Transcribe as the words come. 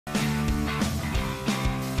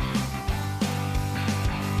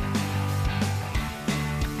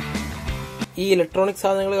ഈ ഇലക്ട്രോണിക്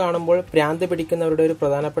സാധനങ്ങൾ കാണുമ്പോൾ ഭ്രാന്ത് പിടിക്കുന്നവരുടെ ഒരു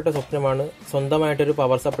പ്രധാനപ്പെട്ട സ്വപ്നമാണ് സ്വന്തമായിട്ടൊരു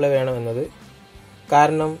പവർ സപ്ലൈ വേണമെന്നത്.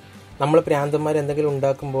 കാരണം നമ്മൾ ഭ്രാന്തന്മാർ എന്തെങ്കിലും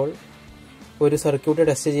ഉണ്ടാക്കുമ്പോൾ ഒരു സർക്യൂട്ട്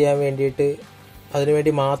ടെസ്റ്റ് ചെയ്യാൻ വേണ്ടിയിട്ട്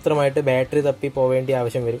അതിനുവേണ്ടി മാത്രമായിട്ട് ബാറ്ററി തപ്പി പോവേണ്ട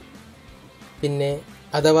ആവശ്യം വരും. പിന്നെ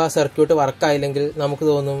അഥവാ സർക്യൂട്ട് വർക്കായില്ലെങ്കിൽ നമുക്ക്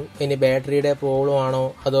തോന്നും ഇനി ബാറ്ററിയുടെ പ്രോബ്ലം ആണോ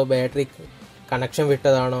അതോ ബാറ്ററി കണക്ഷൻ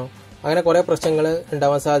വിട്ടതാണോ, അങ്ങനെ കുറേ പ്രശ്നങ്ങൾ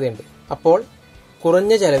ഉണ്ടാവാൻ സാധ്യതയുണ്ട്. അപ്പോൾ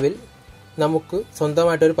കുറഞ്ഞ ചെലവിൽ നമുക്ക്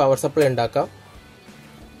സ്വന്തമായിട്ടൊരു പവർ സപ്ലൈ ഉണ്ടാക്കാം.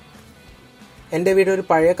 എൻ്റെ വീട്ടിൽ ഒരു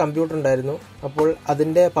പഴയ കമ്പ്യൂട്ടർ ഉണ്ടായിരുന്നു. അപ്പോൾ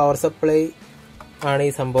അതിൻ്റെ പവർ സപ്ലൈ ആണ്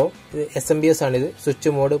ഈ സംഭവം. ഇത് SMPS ആണിത്, സ്വിച്ച്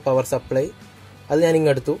മോഡ് പവർ സപ്ലൈ. അത്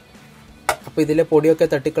ഞാനിങ്ങെടുത്തു. അപ്പോൾ ഇതിലെ പൊടിയൊക്കെ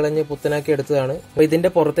തട്ടിക്കളഞ്ഞ് പുത്തനാക്കി എടുത്തതാണ്. അപ്പോൾ ഇതിൻ്റെ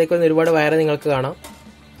പുറത്തേക്ക് വന്ന് ഒരുപാട് വയറ് നിങ്ങൾക്ക് കാണാം.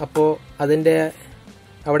 അപ്പോൾ അതിൻ്റെ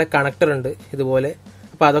അവിടെ കണക്ടർ ഉണ്ട് ഇതുപോലെ.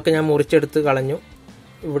 അപ്പോൾ അതൊക്കെ ഞാൻ മുറിച്ചെടുത്ത് കളഞ്ഞു.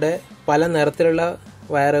 ഇവിടെ പല നിറത്തിലുള്ള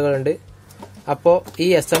വയറുകളുണ്ട്. അപ്പോൾ ഈ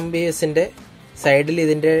SMPSൻ്റെ സൈഡിൽ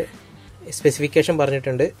ഇതിൻ്റെ സ്പെസിഫിക്കേഷൻ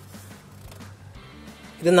പറഞ്ഞിട്ടുണ്ട്.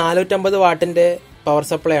 ഇത് 450 വാട്ടിൻ്റെ പവർ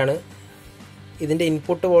സപ്ലൈ ആണ്. ഇതിൻ്റെ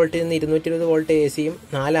ഇൻപുട്ട് വോൾട്ടേജിൽ നിന്ന് 220 വോൾട്ട് AC-യും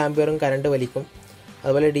 4 ആംപിയറും കറണ്ട് വലിക്കും.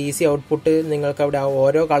 അതുപോലെ DC ഔട്ട്പുട്ട് നിങ്ങൾക്ക് അവിടെ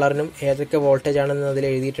ഓരോ കളറിനും ഏതൊക്കെ വോൾട്ടേജ് ആണെന്ന് അതിൽ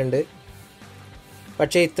എഴുതിയിട്ടുണ്ട്.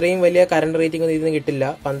 പക്ഷേ ഇത്രയും വലിയ കറണ്ട് റേറ്റിംഗ് ഒന്നും ഇതിന് കിട്ടില്ല.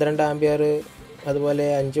 12 ആംപിയർ അതുപോലെ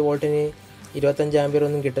 5 വോൾട്ടിന് 25 ആംപിയർ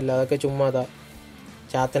ഒന്നും കിട്ടില്ല. അതൊക്കെ ചുമ്മാതാ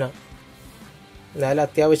ചാത്തന. എന്നാലും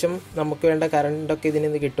അത്യാവശ്യം നമുക്ക് വേണ്ട കറണ്ടൊക്കെ ഇതിൽ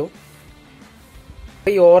നിന്ന് കിട്ടും.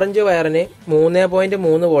 ഈ ഓറഞ്ച് വയറിന്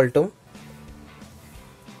 3.3 വോൾട്ടും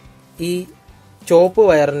ഈ ചുവപ്പ്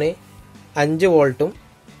വയറിന് 5 വോൾട്ടും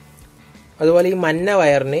അതുപോലെ ഈ മഞ്ഞ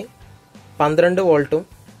വയറിന് 12 വോൾട്ടും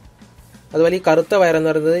അതുപോലെ ഈ കറുത്ത വയറെന്ന്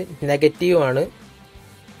പറയുന്നത് നെഗറ്റീവാണ്.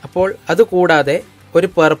 അപ്പോൾ അതുകൂടാതെ ഒരു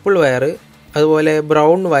പർപ്പിൾ വയർ, അതുപോലെ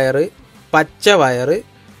ബ്രൗൺ വയർ, പച്ച വയർ,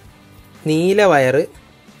 നീല വയർ,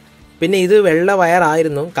 പിന്നെ ഇത് വെള്ള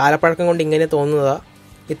വയറായിരുന്നു, കാലപ്പഴക്കം കൊണ്ട് ഇങ്ങനെ തോന്നുന്നതാ.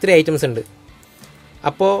 ഇത്രയും ഐറ്റംസ് ഉണ്ട്.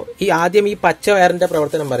 അപ്പോൾ ആദ്യം ഈ പച്ച വയറിൻ്റെ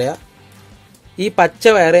പ്രവർത്തനം പറയാം. ഈ പച്ച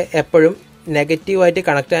വയർ എപ്പോഴും നെഗറ്റീവായിട്ട്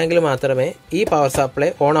കണക്റ്റ് ആയെങ്കിൽ മാത്രമേ ഈ പവർ സപ്ലൈ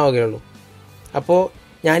ഓൺ ആവുകയുള്ളൂ. അപ്പോൾ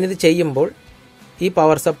ഞാനിത് ചെയ്യുമ്പോൾ ഈ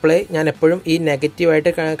പവർ സപ്ലൈ ഞാൻ എപ്പോഴും ഈ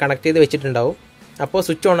നെഗറ്റീവായിട്ട് കണക്ട് ചെയ്ത് വെച്ചിട്ടുണ്ടാവും. അപ്പോൾ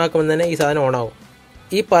സ്വിച്ച് ഓൺ ആക്കുമ്പോൾ തന്നെ ഈ സാധനം ഓൺ ആവും.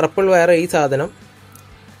 ഈ പർപ്പിൾ വയർ,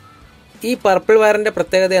 ഈ പർപ്പിൾ വയറിൻ്റെ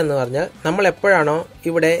പ്രത്യേകത എന്ന് പറഞ്ഞാൽ നമ്മൾ എപ്പോഴാണോ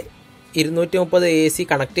ഇവിടെ 230 AC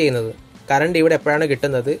കണക്ട് ചെയ്യുന്നത്, കറണ്ട് ഇവിടെ എപ്പോഴാണ്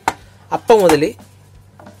കിട്ടുന്നത്, അപ്പം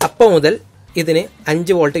മുതൽ ഇതിന്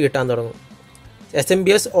 5 വോൾട്ട് കിട്ടാൻ തുടങ്ങും.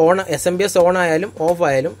 SMPS ഓൺ ആയാലും ഓഫ്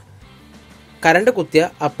ആയാലും കറണ്ട് കുത്തിയ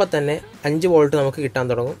അപ്പം തന്നെ 5 വോൾട്ട് നമുക്ക് കിട്ടാൻ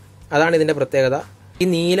തുടങ്ങും. അതാണ് ഇതിൻ്റെ പ്രത്യേകത. ഈ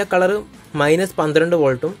നീല കളറ് -12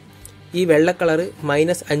 വോൾട്ടും ഈ വെള്ള കളറ്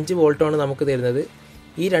 -5 വോൾട്ടുമാണ് നമുക്ക് തരുന്നത്.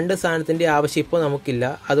 ഈ രണ്ട് സാധനത്തിൻ്റെ ആവശ്യം ഇപ്പോൾ നമുക്കില്ല.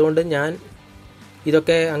 അതുകൊണ്ട് ഞാൻ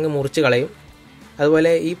ഇതൊക്കെ അങ്ങ് മുറിച്ച് കളയും.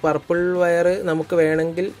 അതുപോലെ ഈ പർപ്പിൾ വയർ നമുക്ക്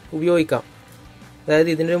വേണമെങ്കിൽ ഉപയോഗിക്കാം. അതായത്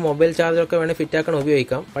ഇതിൻ്റെ മൊബൈൽ ചാർജറൊക്കെ വേണമെങ്കിൽ ഫിറ്റാക്കാൻ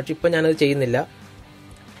ഉപയോഗിക്കാം. പക്ഷെ ഇപ്പോൾ ഞാനത് ചെയ്യുന്നില്ല.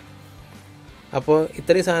 അപ്പോൾ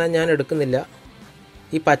ഇത്രയും സാധനം ഞാൻ എടുക്കുന്നില്ല.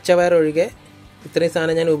 ഈ പച്ച വയർ ഒഴികെ ഇത്രയും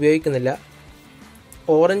സാധനം ഞാൻ ഉപയോഗിക്കുന്നില്ല.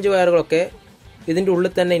 ഓറഞ്ച് വയറുകളൊക്കെ ഇതിൻ്റെ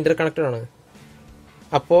ഉള്ളിൽ തന്നെ ഇൻ്റർ കണക്റ്റഡാണ്.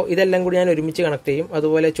 അപ്പോൾ ഇതെല്ലാം കൂടി ഞാൻ ഒരുമിച്ച് കണക്ട് ചെയ്യും.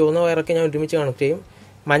 അതുപോലെ ചുവന്ന വയറൊക്കെ ഞാൻ ഒരുമിച്ച് കണക്ട് ചെയ്യും,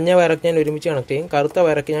 മഞ്ഞ വയറൊക്കെ ഞാൻ ഒരുമിച്ച് കണക്ട് ചെയ്യും, കറുത്ത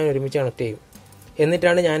വയറൊക്കെ ഞാൻ ഒരുമിച്ച് കണക്ട് ചെയ്യും.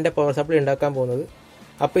 എന്നിട്ടാണ് ഞാൻ എൻ്റെ പവർ സപ്ലൈ ഉണ്ടാക്കാൻ പോകുന്നത്.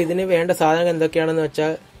 അപ്പോൾ ഇതിന് വേണ്ട സാധനങ്ങൾ എന്തൊക്കെയാണെന്ന്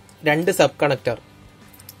വെച്ചാൽ 2 സബ് കണക്ടർ,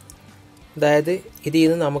 അതായത് ഇതിൽ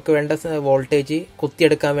നിന്ന് നമുക്ക് വേണ്ട വോൾട്ടേജ്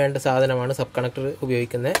കുത്തിയെടുക്കാൻ വേണ്ട സാധനമാണ് സബ് കണക്ടർ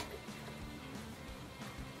ഉപയോഗിക്കുന്നത്.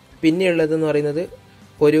 പിന്നെയുള്ളതെന്ന് പറയുന്നത്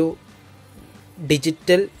ഒരു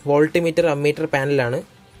ഡിജിറ്റൽ വോൾട്ട്മീറ്റർ അമ്മീറ്റർ പാനലാണ്.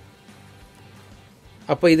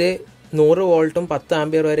 അപ്പോൾ ഇത് 100 വോൾട്ടും 10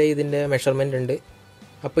 ആംപിയർ വരെ ഇതിൻ്റെ മെഷർമെൻ്റ് ഉണ്ട്.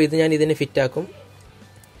 അപ്പോൾ ഇത് ഞാൻ ഇതിന് ഫിറ്റാക്കും.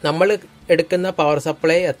 നമ്മൾ എടുക്കുന്ന പവർ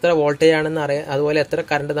സപ്ലൈ എത്ര വോൾട്ടേജ് ആണെന്ന് അറിയാം, അതുപോലെ എത്ര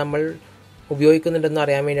കറണ്ട് നമ്മൾ ഉപയോഗിക്കുന്നുണ്ടെന്ന്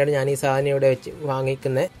അറിയാൻ വേണ്ടിയാണ് ഞാൻ ഈ സാധനം ഇവിടെ വെച്ച്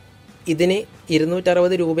വാങ്ങിക്കുന്നത്. ഇതിന്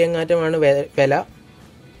 260 രൂപയെങ്ങാറ്റമാണ് വില.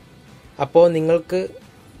 അപ്പോൾ നിങ്ങൾക്ക്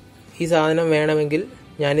ഈ സാധനം വേണമെങ്കിൽ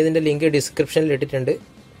ഞാനിതിൻ്റെ ലിങ്ക് ഡിസ്ക്രിപ്ഷനിൽ ഇട്ടിട്ടുണ്ട്.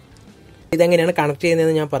 ഇതെങ്ങനെയാണ് കണക്ട്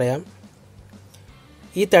ചെയ്യുന്നതെന്ന് ഞാൻ പറയാം.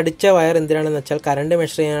 ഈ തടിച്ച വയർ എന്തിനാണെന്ന് വെച്ചാൽ കറണ്ട്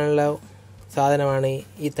മെഷർ ചെയ്യാനുള്ള സാധനമാണ്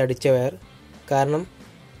ഈ തടിച്ച വയർ. കാരണം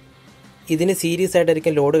ഇതിന് സീരീസ്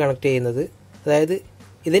ആയിട്ടായിരിക്കും ലോഡ് കണക്ട് ചെയ്യുന്നത്. അതായത്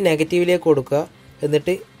ഇത് നെഗറ്റീവിലേക്ക് കൊടുക്കുക,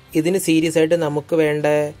 എന്നിട്ട് ഇതിന് സീരീസ് ആയിട്ട് നമുക്ക് വേണ്ട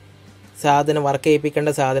സാധനം, വർക്ക് ചെയ്യിപ്പിക്കേണ്ട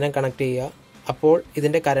സാധനം കണക്ട് ചെയ്യുക. അപ്പോൾ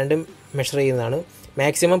ഇതിൻ്റെ കറണ്ട് മെഷർ ചെയ്യുന്നതാണ്.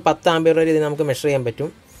 മാക്സിമം 10 ആംപിയർ വരെ ഇത് നമുക്ക് മെഷർ ചെയ്യാൻ പറ്റും.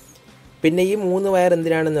 പിന്നെ ഈ 3 വയർ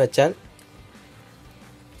എന്തിനാണെന്ന് വെച്ചാൽ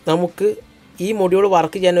നമുക്ക് ഈ മൊഡ്യൂൾ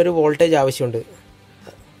വർക്ക് ചെയ്യാൻ ഒരു വോൾട്ടേജ് ആവശ്യമുണ്ട്.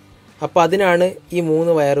 അപ്പോൾ അതിനാണ് ഈ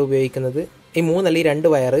 3 വയർ ഉപയോഗിക്കുന്നത്. ഈ 2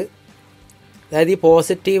 വയർ, അതായത് ഈ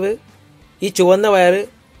പോസിറ്റീവ്, ഈ ചുവന്ന വയർ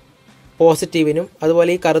പോസിറ്റീവിനും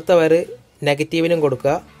അതുപോലെ ഈ കറുത്ത വയർ നെഗറ്റീവിനും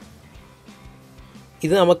കൊടുക്കുക.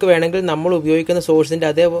 ഇത് നമുക്ക് വേണമെങ്കിൽ നമ്മൾ ഉപയോഗിക്കുന്ന സോഴ്സിൻ്റെ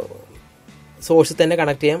അതേ സോഴ്സിൽ തന്നെ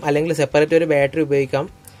കണക്ട് ചെയ്യാം, അല്ലെങ്കിൽ സെപ്പറേറ്റ് ഒരു ബാറ്ററി ഉപയോഗിക്കാം.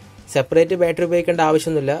 സെപ്പറേറ്റ് ബാറ്ററി ഉപയോഗിക്കേണ്ട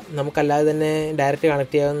ആവശ്യമൊന്നുമില്ല, നമുക്കല്ലാതെ തന്നെ ഡയറക്റ്റ്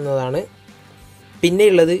കണക്ട് ചെയ്യാവുന്നതാണ്.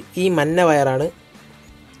 പിന്നെയുള്ളത് ഈ മഞ്ഞ വയറാണ്.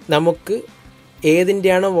 നമുക്ക്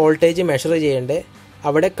ഏതിൻ്റെയാണോ വോൾട്ടേജ് മെഷർ ചെയ്യേണ്ടത്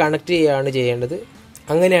അവിടെ കണക്ട് ചെയ്യുകയാണ് ചെയ്യേണ്ടത്.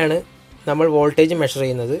 അങ്ങനെയാണ് നമ്മൾ വോൾട്ടേജ് മെഷർ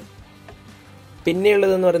ചെയ്യുന്നത്.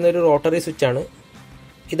 പിന്നെയുള്ളതെന്ന് പറയുന്നത് ഒരു റോട്ടറി സ്വിച്ചാണ്.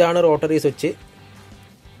 ഇതാണ് റോട്ടറി സ്വിച്ച്.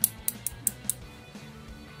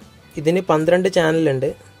 ഇതിന് 12 ചാനലുണ്ട്.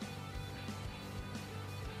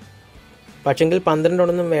 പക്ഷെങ്കിൽ 12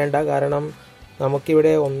 ഒന്നും വേണ്ട, കാരണം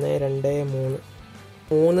നമുക്കിവിടെ 1 2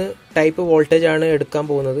 3 ടൈപ്പ് വോൾട്ടേജ് ആണ് എടുക്കാൻ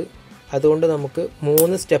പോകുന്നത്. അതുകൊണ്ട് നമുക്ക്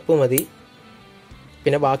 3 സ്റ്റെപ്പ് മതി.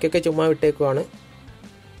 പിന്നെ ബാക്കിയൊക്കെ ചുമ്മാ വിട്ടേക്കുവാണ്.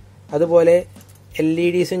 അതുപോലെ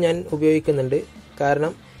LEDസും ഞാൻ ഉപയോഗിക്കുന്നുണ്ട്,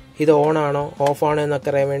 കാരണം ഇത് ഓൺ ആണോ ഓഫ് ആണോ എന്നൊക്കെ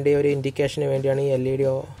അറിയാൻ വേണ്ടി ഒരു ഇൻഡിക്കേഷന് വേണ്ടിയാണ് ഈ LED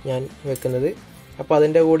ഞാൻ വെക്കുന്നത്. അപ്പോൾ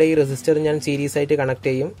അതിൻ്റെ കൂടെ ഈ റെസിസ്റ്റർ ഞാൻ സീരീസ് ആയിട്ട് കണക്ട്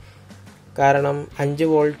ചെയ്യും. കാരണം 5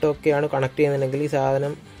 വോൾട്ടൊക്കെയാണ് കണക്ട് ചെയ്യുന്നുണ്ടെങ്കിൽ ഈ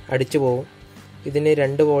സാധനം അടിച്ചു പോകും. ഇതിന്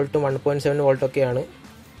 2 വോൾട്ടും 1.7 വോൾട്ടൊക്കെയാണ്.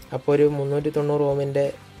 അപ്പോൾ ഒരു 390 ഓമിൻ്റെ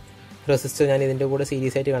റെസിസ്റ്റർ ഞാൻ ഇതിൻ്റെ കൂടെ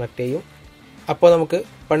സീരീസ് ആയിട്ട് കണക്ട് ചെയ്യും. അപ്പോൾ നമുക്ക്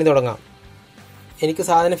പണി തുടങ്ങാം. എനിക്ക്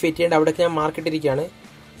സാധനം ഫിറ്റ് ചെയ്യേണ്ട അവിടേക്ക് ഞാൻ മാർക്കിട്ടിരിക്കുകയാണ്.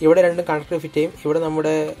 ഇവിടെ 2 കണക്ടർ ഫിറ്റ് ചെയ്യും, ഇവിടെ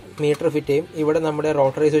നമ്മുടെ മീറ്റർ ഫിറ്റ് ചെയ്യും, ഇവിടെ നമ്മുടെ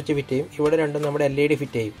റോട്ടറി സ്വിച്ച് ഫിറ്റ് ചെയ്യും, ഇവിടെ 2 നമ്മുടെ LED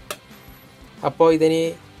ഫിറ്റ് ചെയ്യും. അപ്പോൾ ഇതിന്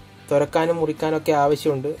തുറക്കാനും മുറിക്കാനൊക്കെ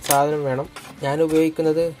ആവശ്യമുണ്ട്, സാധനം വേണം. ഞാൻ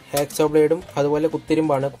ഉപയോഗിക്കുന്നത് ഹാക്സോ ബ്ലേഡും അതുപോലെ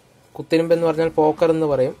കുത്തിരുമ്പാണ്. കുത്തിരുമ്പ് എന്ന് പറഞ്ഞാൽ പോക്കർ എന്ന്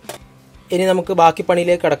പറയും. ഇനി നമുക്ക് ബാക്കി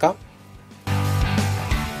പണിയിലേക്ക് കടക്കാം.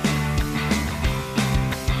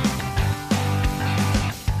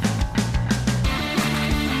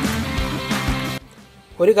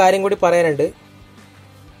 ഒരു കാര്യം കൂടി പറയാനുണ്ട്.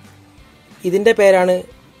 ഇതിൻ്റെ പേരാണ്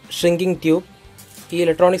ഷ്രിങ്കിങ് ട്യൂബ്. ഈ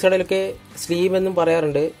ഇലക്ട്രോണിക്സ് കടയിലൊക്കെ സ്ലീവ് എന്നും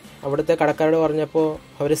പറയാറുണ്ട്. അവിടുത്തെ കടക്കാരോട് പറഞ്ഞപ്പോൾ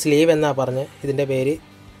അവർ സ്ലീവ് എന്നാണ് പറഞ്ഞത് ഇതിൻ്റെ പേര്.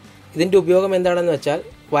 ഇതിൻ്റെ ഉപയോഗം എന്താണെന്ന് വെച്ചാൽ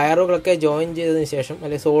വയറുകളൊക്കെ ജോയിൻ ചെയ്തതിന് ശേഷം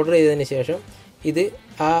അല്ലെങ്കിൽ സോൾഡർ ചെയ്തതിന് ശേഷം ഇത്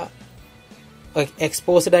ആ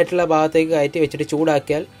എക്സ്പോസ്ഡ് ആയിട്ടുള്ള ഭാഗത്തേക്ക് കയറ്റി വെച്ചിട്ട്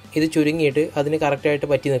ചൂടാക്കിയാൽ ഇത് ചുരുങ്ങിയിട്ട് അതിന് കറക്റ്റായിട്ട്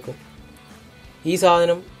പറ്റി നിൽക്കും. ഈ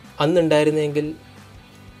സാധനം അന്നുണ്ടായിരുന്നെങ്കിൽ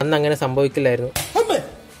അന്ന് അങ്ങനെ സംഭവിക്കില്ലായിരുന്നു.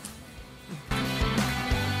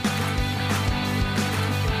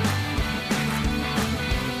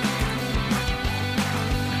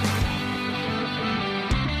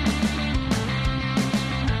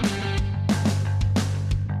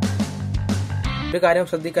 ഒരു കാര്യം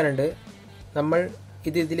ശ്രദ്ധിക്കാനുണ്ട്. നമ്മൾ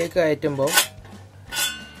ഇതിലേക്ക് കയറ്റുമ്പോൾ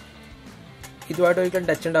ഇതുമായിട്ട് ഒരിക്കലും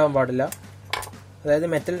ടച്ച് ഉണ്ടാവാൻ പാടില്ല. അതായത്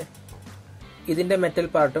ഇതിൻ്റെ മെറ്റൽ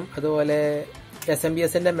പാർട്ടും അതുപോലെ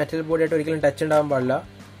SMPSൻ്റെ മെറ്റൽ ബോഡിയായിട്ട് ഒരിക്കലും ടച്ച് ഉണ്ടാവാൻ പാടില്ല.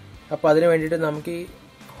 അപ്പോൾ അതിന് വേണ്ടിയിട്ട് നമുക്ക് ഈ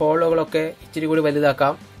ഹോളുകളൊക്കെ ഇച്ചിരി കൂടി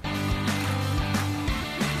വലുതാക്കാം.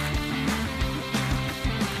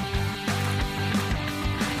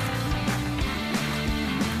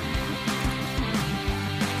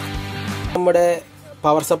 നമ്മുടെ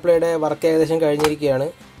പവർ സപ്ലൈയുടെ വർക്ക് ഏകദേശം കഴിഞ്ഞിരിക്കുകയാണ്.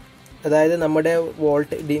 അതായത് നമ്മുടെ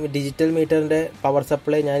ഡിജിറ്റൽ മീറ്ററിൻ്റെ പവർ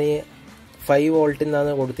സപ്ലൈ ഞാൻ ഈ 5 വോൾട്ടിൽ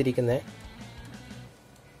നിന്നാണ് കൊടുത്തിരിക്കുന്നത്.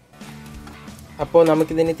 അപ്പോൾ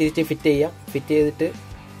നമുക്കിതിന് തിരിച്ച് ഫിറ്റ് ചെയ്യാം. ഫിറ്റ് ചെയ്തിട്ട്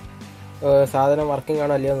സാധനം വർക്കിംഗ്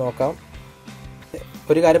ആണോ അല്ലയോ നോക്കാം.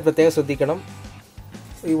 ഒരു കാര്യം പ്രത്യേകം ശ്രദ്ധിക്കണം,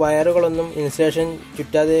 ഈ വയറുകളൊന്നും ഇൻസുലേഷൻ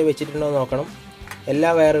ചുറ്റാതെ വെച്ചിട്ടുണ്ടോ നോക്കണം.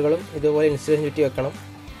 എല്ലാ വയറുകളും ഇതുപോലെ ഇൻസുലേഷൻ ചുറ്റി വെക്കണം,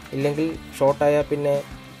 ഇല്ലെങ്കിൽ ഷോർട്ടായാൽ പിന്നെ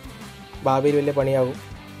ഭാവിയിൽ വലിയ പണിയാകും.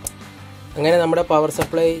 അങ്ങനെ നമ്മുടെ പവർ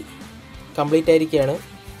സപ്ലൈ കംപ്ലീറ്റ് ആയിരിക്കുകയാണ്.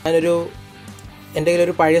 എൻ്റെ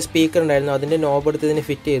കയ്യിലൊരു പഴയ സ്പീക്കർ ഉണ്ടായിരുന്നു, അതിൻ്റെ നോബ് എടുത്ത് ഇതിന്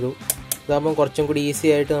ഫിറ്റ് ചെയ്തു. അതാകുമ്പം കുറച്ചും കൂടി ഈസി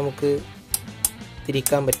ആയിട്ട് നമുക്ക്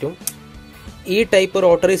തിരിക്കാൻ പറ്റും. ഈ ടൈപ്പ്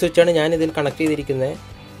റോട്ടറി സ്വിച്ചാണ് ഞാൻ ഇതിൽ കണക്ട് ചെയ്തിരിക്കുന്നത്.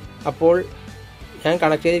 അപ്പോൾ ഞാൻ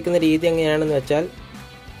കണക്ട് ചെയ്തിരിക്കുന്ന രീതി എങ്ങനെയാണെന്ന് വെച്ചാൽ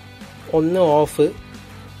 1 ഓഫ്,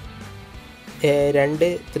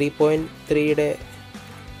 2 3.3യുടെ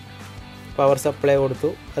പവർ സപ്ലൈ കൊടുത്തു.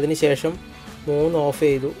 അതിനുശേഷം 3 ഓഫ്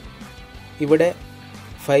ചെയ്തു. ഇവിടെ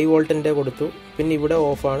 5 വോൾട്ടിൻ്റെ കൊടുത്തു, പിന്നെ ഇവിടെ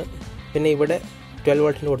ഓഫാണ്, പിന്നെ ഇവിടെ 12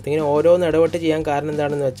 വോൾട്ടിൻ്റെ കൊടുത്തു. ഇങ്ങനെ ഓരോന്ന് ഇടപെട്ട് ചെയ്യാൻ കാരണം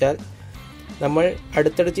എന്താണെന്ന് വെച്ചാൽ നമ്മൾ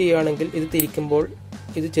അടുത്തടുത്ത് ചെയ്യുകയാണെങ്കിൽ ഇത് തിരിക്കുമ്പോൾ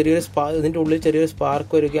ഇത് ഇതിൻ്റെ ഉള്ളിൽ ചെറിയൊരു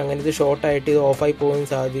സ്പാർക്ക് വരികയും അങ്ങനെ ഇത് ഷോർട്ടായിട്ട് ഇത് ഓഫായി പോകാൻ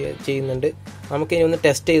ചെയ്യുന്നുണ്ട്. നമുക്കിനി ഒന്ന്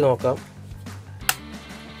ടെസ്റ്റ് ചെയ്ത് നോക്കാം.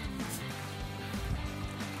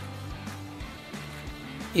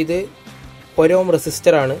 ഇത് 1 ഓം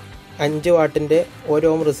റെസിസ്റ്ററാണ്, 5 വാട്ടിൻ്റെ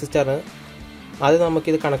 1 ഓം റെസിസ്റ്ററാണ്. അത്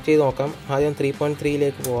നമുക്കിത് കണക്ട് ചെയ്ത് നോക്കാം. ആദ്യം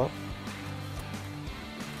 3.3യിലേക്ക് പോവാം.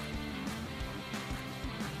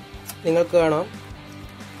 നിങ്ങൾക്ക് കാണാം,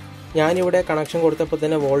 ഞാനിവിടെ കണക്ഷൻ കൊടുത്തപ്പോൾ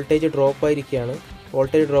തന്നെ വോൾട്ടേജ് ഡ്രോപ്പ് ആയിരിക്കുകയാണ്.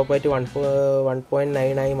 വോൾട്ടേജ് ഡ്രോപ്പായിട്ട്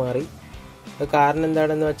 1.9 മാറി. അത് കാരണം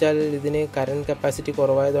എന്താണെന്ന് വെച്ചാൽ ഇതിന് കറണ്ട് കപ്പാസിറ്റി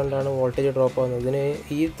കുറവായതുകൊണ്ടാണ് വോൾട്ടേജ് ഡ്രോപ്പ് ആവുന്നത്. ഇതിന്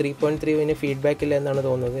ഈ 3.3 ഫീഡ്ബാക്ക് ഇല്ല എന്നാണ്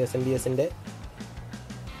തോന്നുന്നത് SMPSൻ്റെ.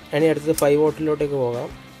 ഇനി അടുത്തത് 5 വോൾട്ടിലോട്ടേക്ക് പോകാം.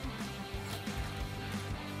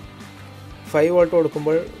 5 വോൾട്ട്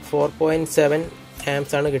കൊടുക്കുമ്പോൾ 4.7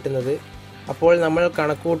 ആംപ്സ് ആണ് കിട്ടുന്നത്. അപ്പോൾ നമ്മൾ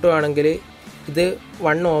കണക്ക് കൂട്ടുകയാണെങ്കിൽ ഇത്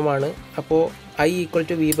 1 ഓം ആണ്. അപ്പോൾ I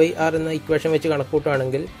 = V/R എന്ന ഇക്വേഷൻ വെച്ച് കണക്ക്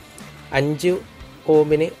കൂട്ടുകയാണെങ്കിൽ 5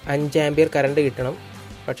 ഓമിന് 5 ആംപിയർ കറണ്ട് കിട്ടണം.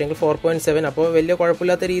 പക്ഷേങ്കിൽ 4.7, അപ്പോൾ വലിയ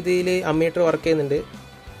കുഴപ്പമില്ലാത്ത രീതിയിൽ അമ്മീറ്റർ വർക്ക് ചെയ്യുന്നുണ്ട്.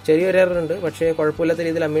 ചെറിയൊരു എറർ ഉണ്ട്, പക്ഷേ കുഴപ്പമില്ലാത്ത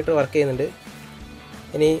രീതിയിൽ അമ്മീറ്റർ വർക്ക് ചെയ്യുന്നുണ്ട്.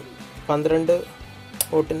 ഇനി 12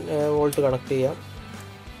 വോൾട്ട് കണക്ട് ചെയ്യാം.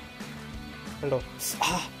 കണ്ടോ,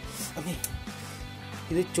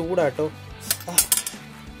 ഇത് ചൂടാട്ടോ.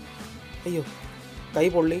 അയ്യോ, കൈ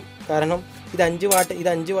പൊള്ളി. കാരണം ഇത്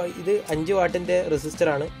 5 വാട്ടിൻ്റെ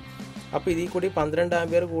റെസിസ്റ്ററാണ്. അപ്പോൾ ഇതിൽ കൂടി 12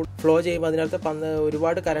 ആംപിയർ ഫ്ലോ ചെയ്യുമ്പോൾ അതിനകത്ത്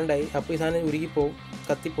ഒരുപാട് കറണ്ടായി. അപ്പോൾ ഈ സാധനം ഉരുകിപ്പോവും,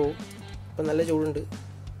 കത്തിപ്പോവും. അപ്പം നല്ല ചൂടുണ്ട്,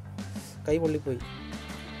 കൈ പൊള്ളിപ്പോയി.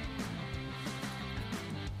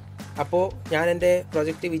 അപ്പോൾ ഞാൻ എൻ്റെ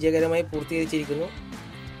പ്രൊജക്റ്റ് വിജയകരമായി പൂർത്തീകരിച്ചിരിക്കുന്നു.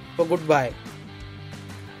 അപ്പോൾ ഗുഡ് ബൈ.